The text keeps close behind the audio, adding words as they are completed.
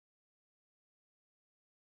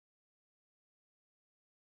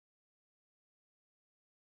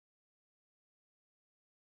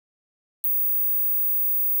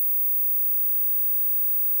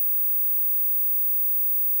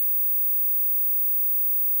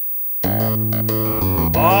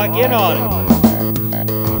Oh, get on it.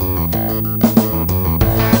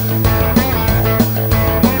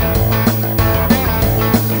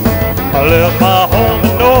 I left my home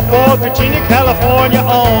in Norfolk, Virginia, California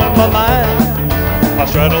on my mind. I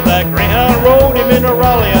straddled that Greyhound road, him into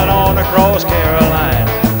Raleigh and on across Carolina.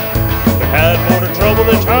 We had more trouble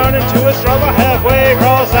than turned into a struggle halfway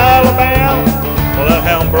across Alabama. Well, that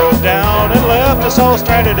hound broke down and left us all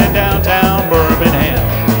stranded in downtown Birmingham.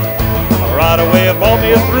 Right away, I bought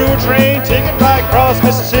me a through train ticket right across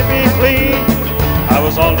Mississippi clean. I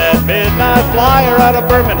was on that midnight flyer out of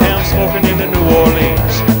Birmingham, smoking into New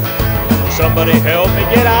Orleans. Somebody help me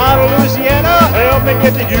get out of Louisiana, help me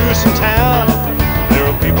get to Houston town. There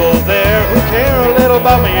are people there who care a little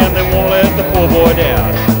about me and they won't let the poor boy down.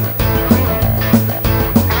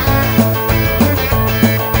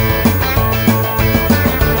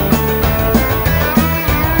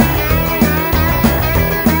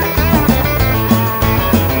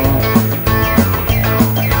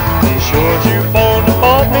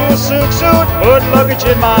 Suit, put luggage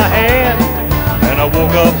in my hand, and I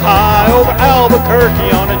woke up high over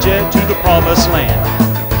Albuquerque on a jet to the promised land.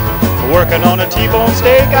 Working on a T-bone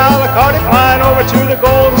steak, a la carte, flying over to the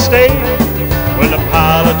Golden State. When the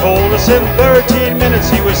pilot told us in 13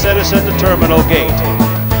 minutes he would set us at the terminal gate.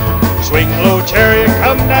 Swing low chariot,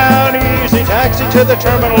 come down easy, taxi to the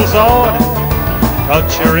terminal zone. Cut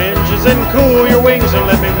your engines and cool your wings and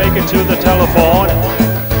let me make it to the telephone.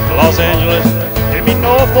 Los Angeles, give me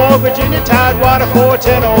Norfolk, Virginia, Tidewater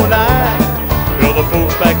 41009. Tell the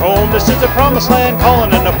folks back home this is the promised land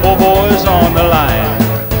calling and the poor boys on the line.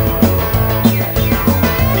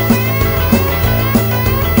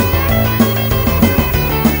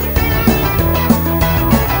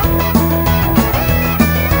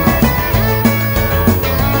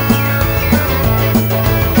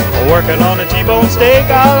 Working on a T-bone steak,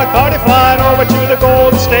 a la carte, flying over to the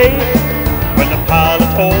Golden State. When the pilot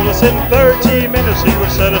told us in 13 minutes he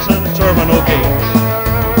would set us at the terminal gate.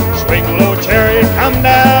 Swing low chariot, come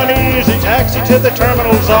down easy, taxi to the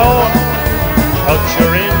terminal zone. Cut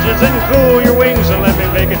your engines and cool your wings and let me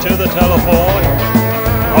make it to the telephone.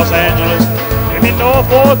 Los Angeles, give me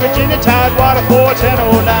Norfolk, Virginia, Tidewater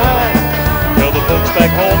 41009. Tell the folks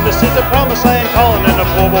back home this is the promised land calling and the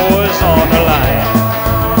poor boys on the line.